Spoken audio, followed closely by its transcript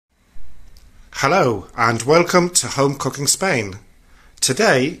Hello and welcome to Home Cooking Spain.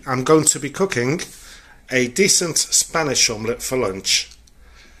 Today I'm going to be cooking a decent Spanish omelette for lunch.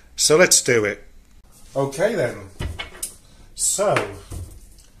 So let's do it. Okay then, so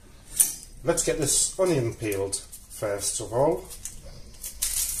let's get this onion peeled first of all,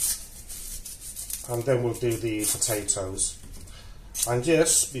 and then we'll do the potatoes. And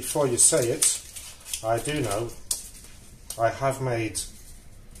yes, before you say it, I do know I have made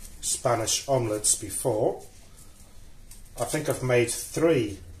Spanish omelettes before. I think I've made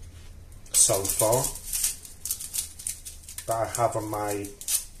 3 so far that I have on my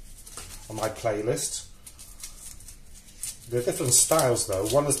playlist. They're different styles though.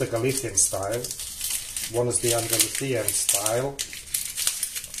 One is the Galician style, one is the Andalusian style,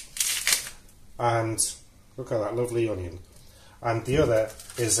 and look at that lovely onion. And the other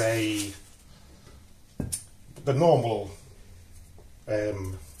is the normal,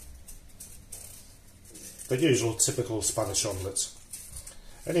 the usual typical Spanish omelette.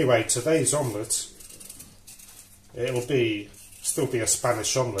 Anyway, today's omelette, it'll still be a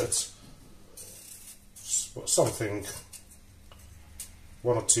Spanish omelette, but something,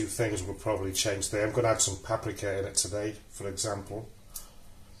 1 or 2 things will probably change there. I'm going to add some paprika in it today, for example.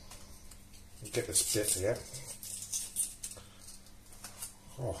 Get this bit here.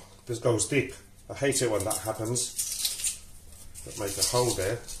 Oh, this goes deep. I hate it when that happens. But make a hole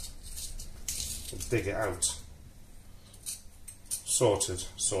there and dig it out. Sorted,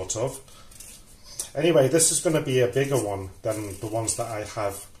 sort of. Anyway, this is going to be a bigger one than the ones that I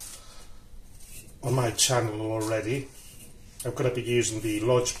have on my channel already. I'm going to be using the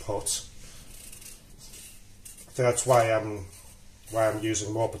Lodge pot. I think that's why I'm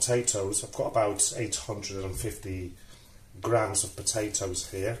using more potatoes. I've got about 850 grams of potatoes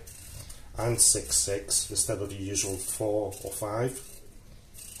here, and 6 instead of the usual 4 or 5.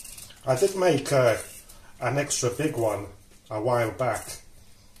 I did make an extra big one a while back,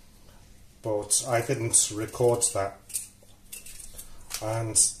 but I didn't record that,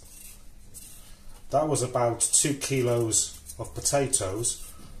 and that was about 2 kilos of potatoes,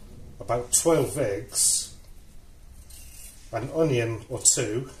 about 12 eggs, an onion or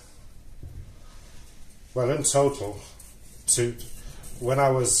 2. Well, in total, when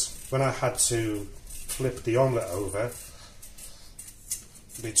I had to flip the omelette over,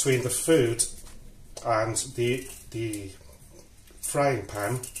 between the food and the frying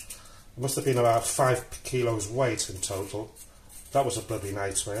pan, it must have been about 5 kilos weight in total. That was a bloody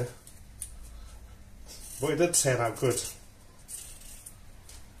nightmare, but it did turn out good.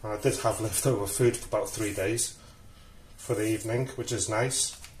 I did have leftover food for about 3 days for the evening, which is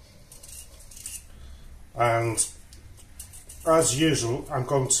nice. And as usual, I'm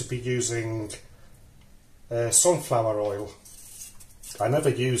going to be using sunflower oil. I never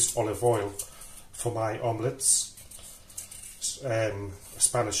use olive oil for my omelettes,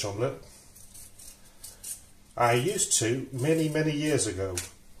 Spanish omelette. I used to many years ago,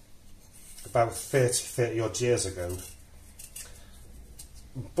 about 30 odd years ago.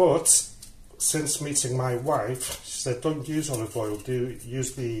 But since meeting my wife, she said don't use olive oil,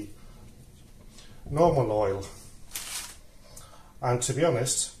 use the normal oil. And to be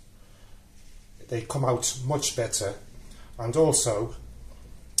honest, they come out much better. And also,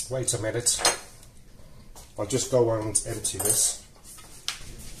 wait a minute, I'll just go and empty this.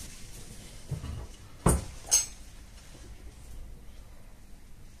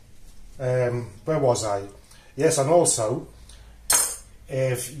 Where was I? Yes, and also,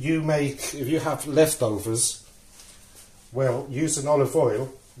 if you have leftovers, well, use an olive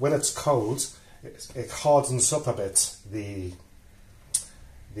oil. When it's cold, it hardens up a bit the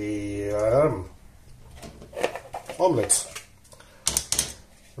omelette.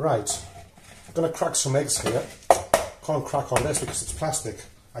 Right, I'm going to crack some eggs here. Can't crack on this because it's plastic.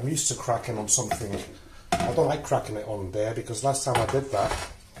 I'm used to cracking on something. I don't like cracking it on there because last time I did that,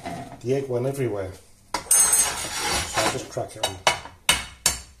 the egg went everywhere. So I'll just crack it on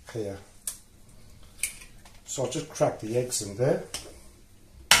here. So I'll just crack the eggs in there.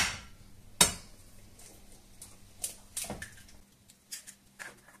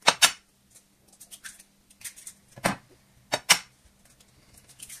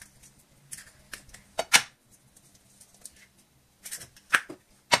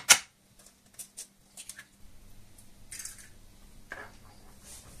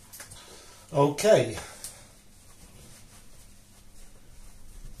 Okay,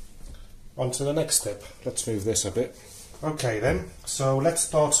 on to the next step. Let's move this a bit. Okay then, so let's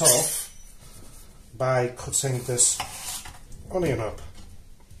start off by cutting this onion up.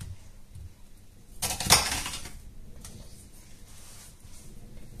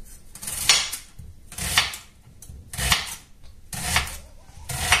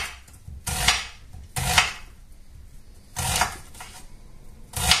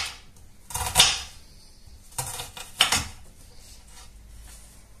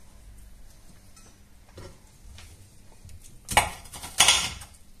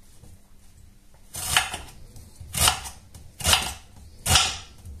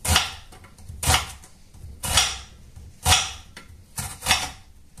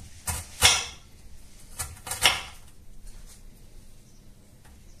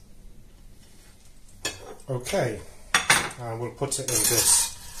 Okay, and we'll put it in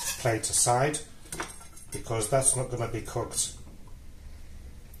this plate aside because that's not going to be cooked.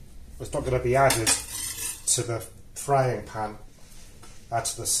 It's not going to be added to the frying pan at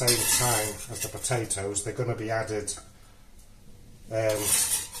the same time as the potatoes. They're going to be added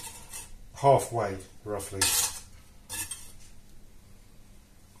halfway, roughly. So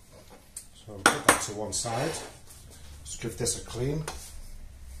I'll put that to one side. Just give this a clean.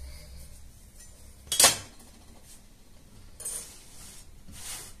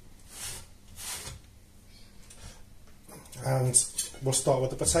 And we'll start with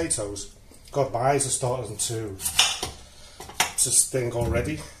the potatoes. God, my eyes are starting to sting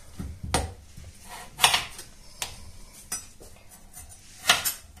already.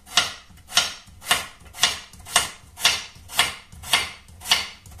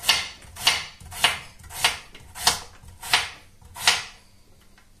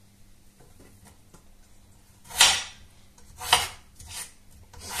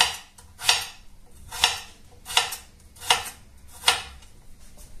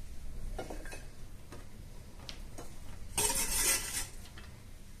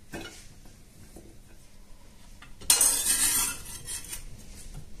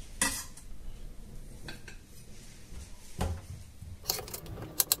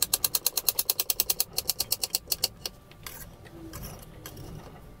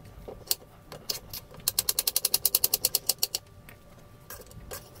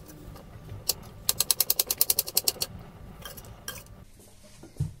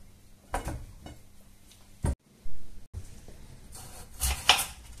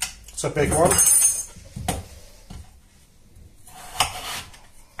 It's a big one.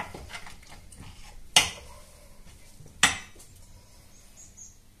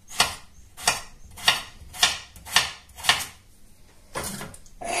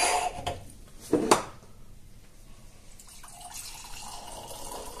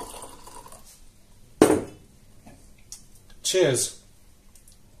 Cheers.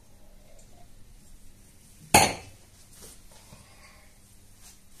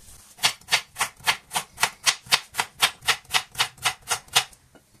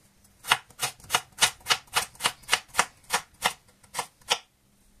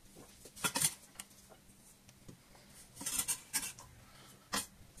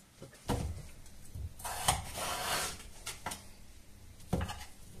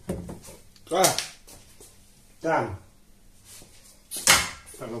 Ah, damn,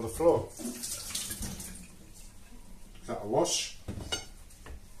 fell on the floor. Got a wash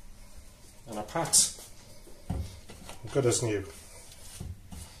and a pat, good as new.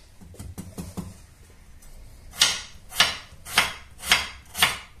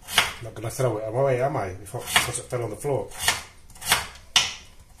 Not going to throw it away, am I, because it fell on the floor?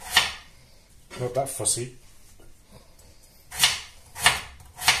 Not that fussy.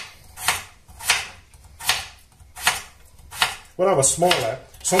 When I was smaller,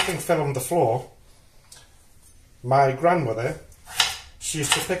 something fell on the floor. My grandmother, she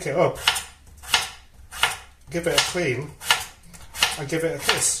used to pick it up, give it a clean, and give it a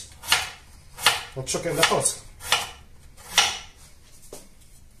kiss, and chuck it in the pot.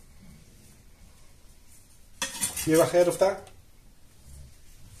 You ever heard of that?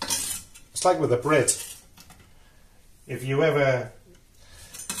 It's like with the bread. If you ever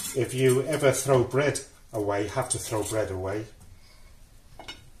throw bread away, have to throw bread away,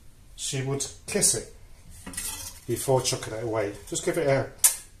 she would kiss it before chucking it away. Just give it a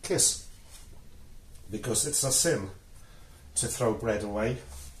kiss, because it's a sin to throw bread away.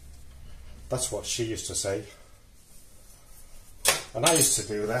 That's what she used to say, and I used to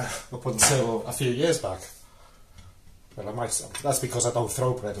do that up until a few years back. Well, that's because I don't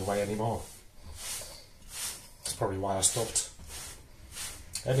throw bread away anymore. That's probably why I stopped.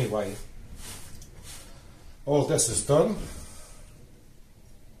 Anyway, all this is done.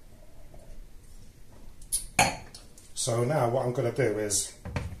 So now what I'm going to do is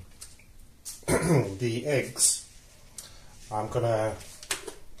the eggs, I'm going to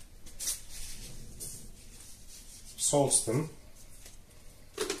salt them,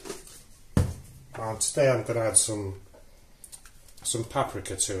 and today I'm going to add some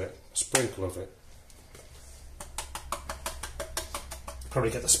paprika to it, a sprinkle of it. Probably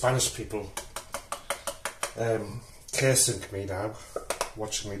get the Spanish people cursing me now,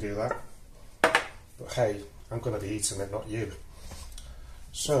 watching me do that, but hey, I'm going to be eating it, not you.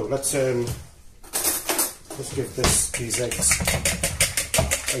 So let's give these eggs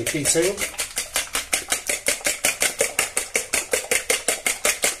a beating.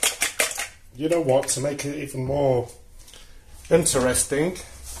 You know what, to make it even more interesting,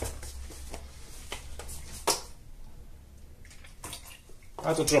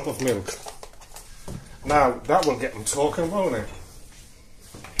 Add a drop of milk. Now that will get them talking, won't it?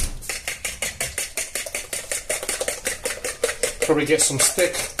 Probably get some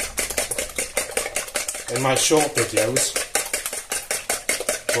stick in my short videos,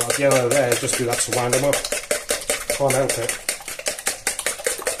 but at the end of the day I'll just do that to wind them up. Can't help it.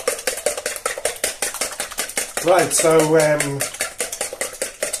 Right, so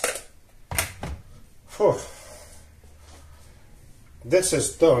this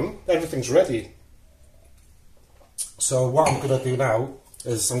is done, everything's ready. So what I'm going to do now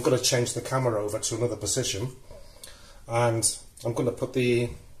is I'm going to change the camera over to another position, and I'm going to put the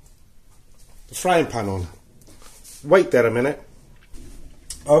frying pan on. Wait there a minute.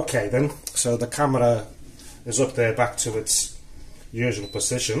 Okay then, so the camera is up there back to its usual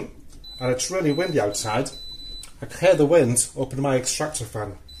position, and it's really windy outside. I can hear the wind up in my extractor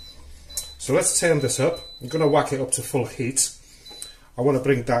fan. So let's turn this up. I'm going to whack it up to full heat. I want to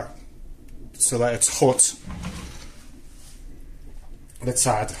bring that so that it's hot. Let's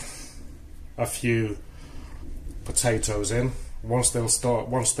add a few potatoes in. Once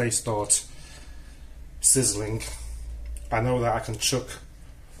they start sizzling, I know that I can chuck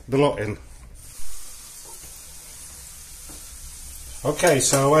the lot in. Okay,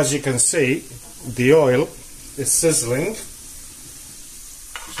 so as you can see, the oil is sizzling,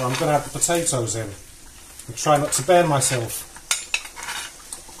 so I'm going to add the potatoes in and try not to burn myself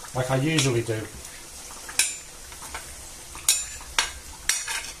like I usually do.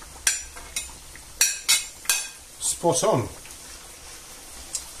 Spot on.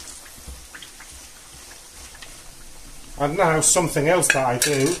 And now something else that I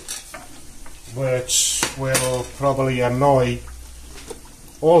do, which will probably annoy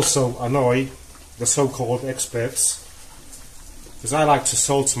the so-called experts, is I like to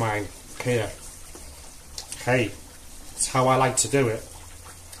salt mine here. Hey, it's how I like to do it.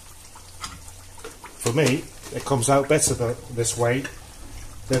 For me, it comes out better this way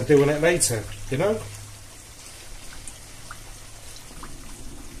than doing it later, you know?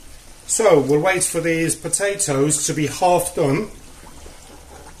 So we'll wait for these potatoes to be half done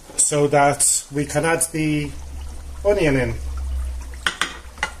so that we can add the onion in.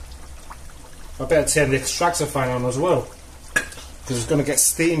 I better turn the extractor fan on as well, because it's going to get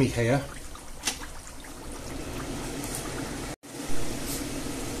steamy here.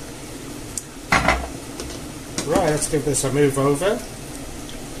 Right, let's give this a move over.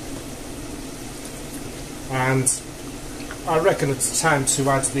 And I reckon it's time to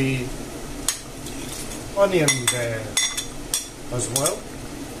add the onion there as well.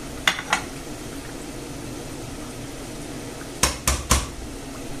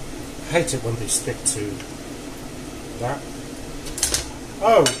 I hate it when they stick to that.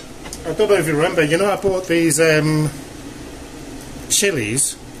 Oh, I don't know if you remember, you know I bought these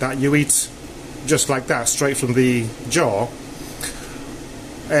chilies that you eat just like that, straight from the jar.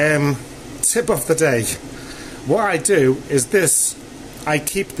 Tip of the day. What I do is this, I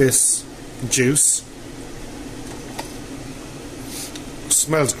keep this juice.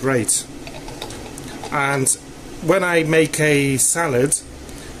 Smells great. And when I make a salad,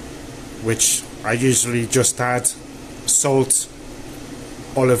 which I usually just add salt,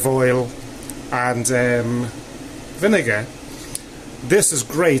 olive oil and vinegar, this is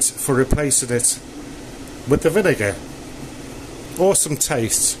great for replacing it with the vinegar. Awesome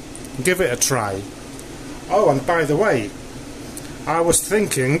taste. Give it a try. Oh, and by the way, I was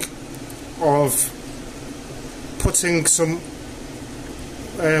thinking of putting some,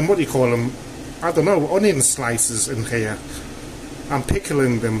 what do you call them? I don't know, onion slices in here and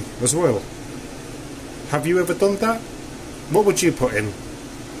pickling them as well. Have you ever done that? What would you put in?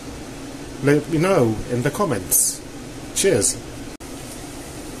 Let me know in the comments. Cheers.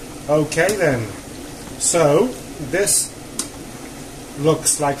 Okay then, so this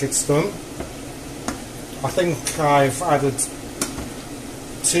looks like it's done. I think I've added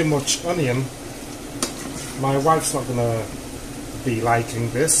too much onion. My wife's not going to be liking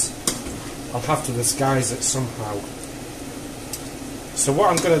this. I'll have to disguise it somehow. So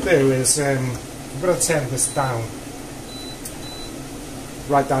what I'm going to do is I'm going to turn this down,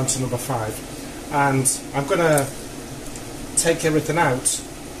 right down to number 5, and I'm going to take everything out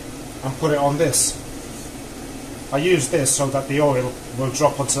and put it on this. I use this so that the oil will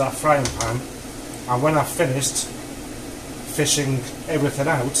drop onto that frying pan, and when I've finished fishing everything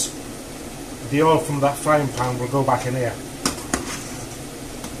out, the oil from that frying pan will go back in here.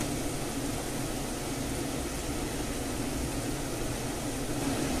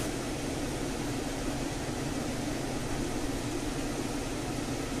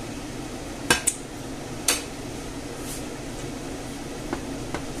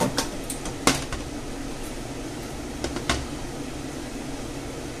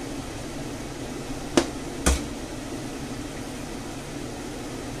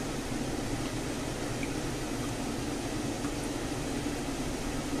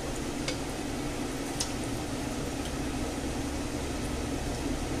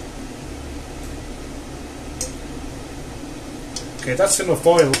 Okay, that's enough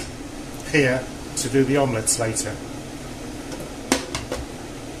oil here to do the omelettes later.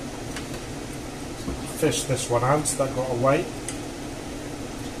 Fish this one out, that got away.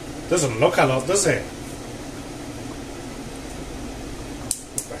 Doesn't look a lot, does it?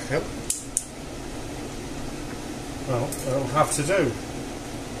 What the hell? Well, it'll have to do.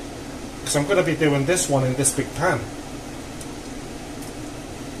 Because I'm going to be doing this one in this big pan.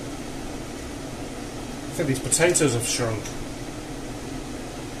 I think these potatoes have shrunk.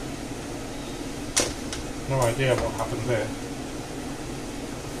 No idea what happened there.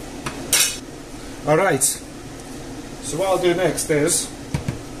 Alright, so what I'll do next is,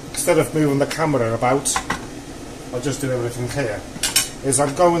 instead of moving the camera about, I'll just do everything here, is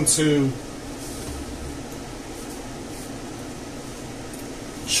I'm going to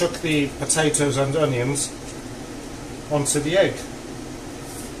chuck the potatoes and onions onto the egg.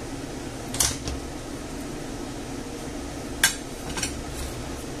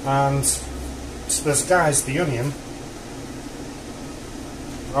 And so there's, guys, the onion,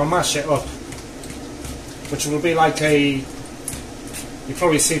 I'll mash it up, which will be like a, you've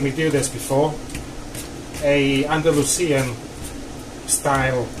probably seen me do this before, a Andalusian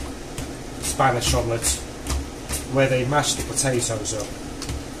style Spanish omelette where they mash the potatoes up.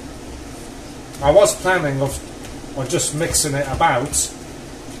 I was planning on just mixing it about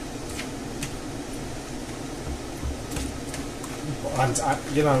and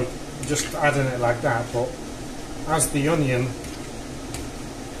you know, just adding it like that, but as the onion,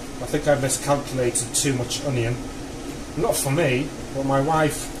 I think I miscalculated too much onion. Not for me, but my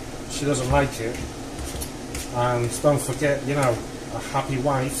wife, she doesn't like it. And don't forget, you know, a happy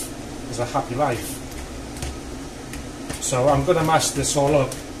wife is a happy life. So I'm going to mash this all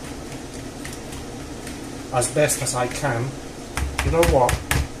up as best as I can. You know what?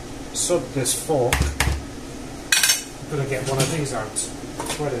 Sub this fork. I'm going to get one of these out.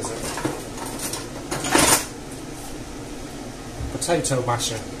 Where is it? Potato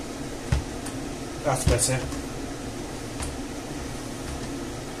masher. That's better.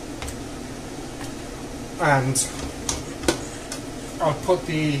 And I'll put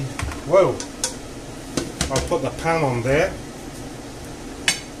the, I'll put the pan on there,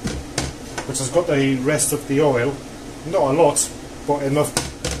 which has got the rest of the oil. Not a lot, but enough.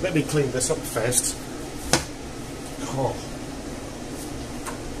 Let me clean this up first. Oh.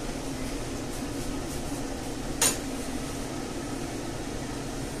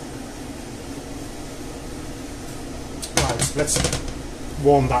 Right, let's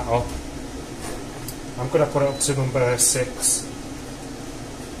warm that up. I'm going to put it up to number 6.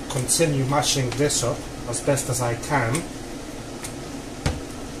 Continue mashing this up as best as I can.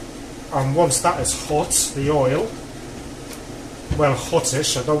 And once that is hot, the oil, well,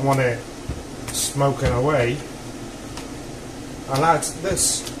 hotish, I don't want it smoking away, I'll add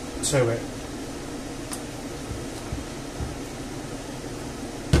this to it.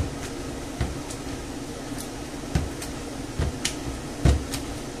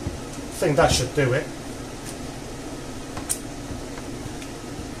 I think that should do it.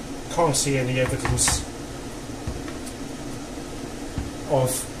 Can't see any evidence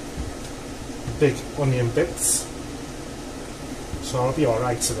of big onion bits, so I'll be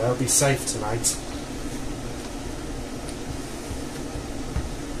alright today, I'll be safe tonight.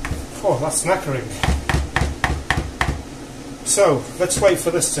 Oh, that's knackering. So, let's wait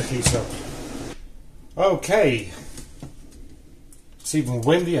for this to heat up. Okay, it's even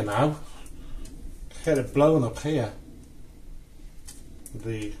windier now. Hear it blowing up here.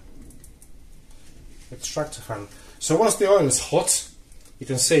 The extractor fan. So once the oil is hot, you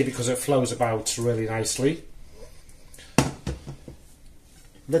can see because it flows about really nicely.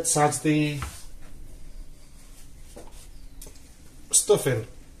 Let's add the stuffing.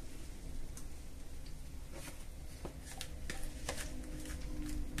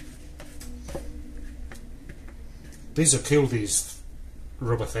 These are cool, these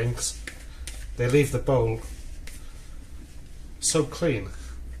rubber things. They leave the bowl so clean.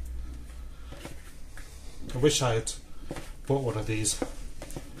 I wish I had bought one of these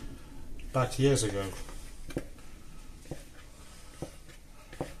back years ago.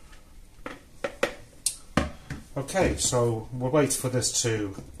 Okay, so we'll wait for this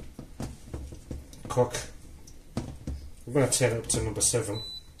to cook. I'm going to turn it up to number 7.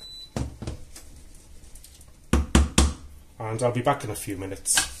 And I'll be back in a few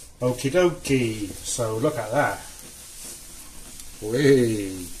minutes. Okie dokie, so look at that.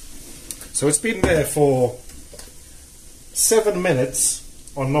 Whee. So it's been there for 7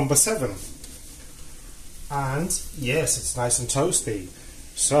 minutes on number 7. And yes, it's nice and toasty.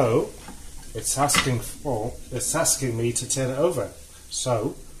 So it's asking me to turn it over.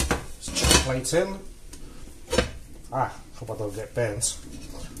 So let's chuck the plate in. Hope I don't get burnt.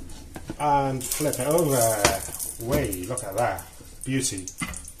 And flip it over. Way, look at that. Beauty.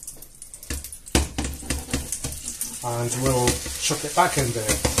 And we'll chuck it back in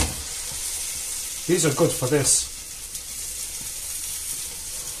there. These are good for this.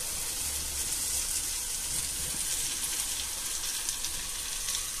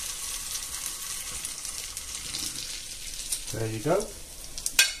 There you go.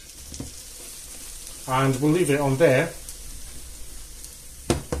 And we'll leave it on there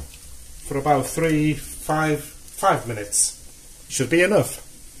for about 5 minutes. Should be enough.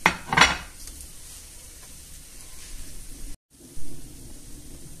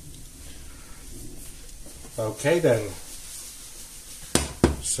 Okay then.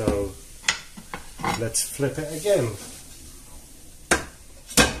 So let's flip it again.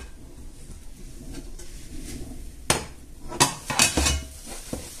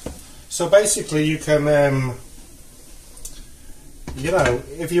 So basically you can, you know,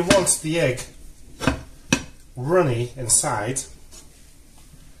 if you want the egg runny inside,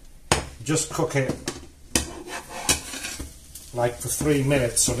 just cook it like for 3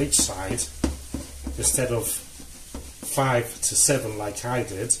 minutes on each side instead of 5 to 7 like I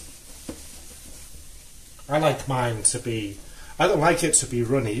did. I like mine to be, I don't like it to be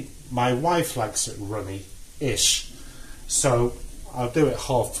runny, my wife likes it runny-ish, so I'll do it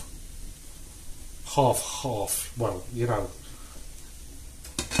half, well, you know,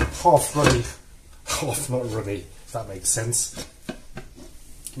 half runny, half not runny, if that makes sense.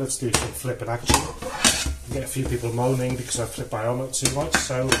 Let's do some flipping action. Get a few people moaning because I flip my omelette too much,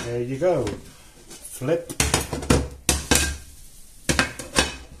 so there you go. Flip,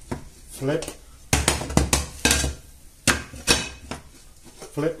 flip,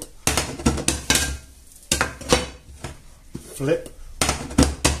 flip, flip,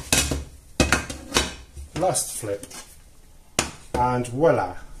 last flip, and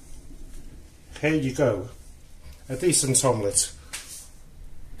voila, here you go, a decent omelette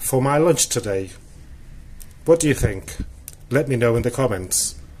for my lunch today. What do you think? Let me know in the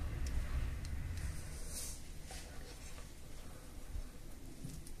comments.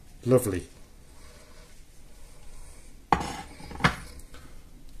 Lovely.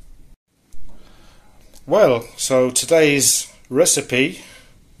 Well, so today's recipe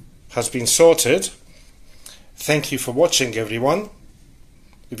has been sorted. Thank you for watching, everyone.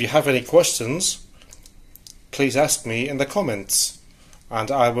 If you have any questions, please ask me in the comments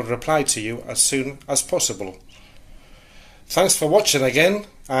and I will reply to you as soon as possible. Thanks for watching again,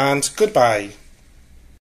 and goodbye.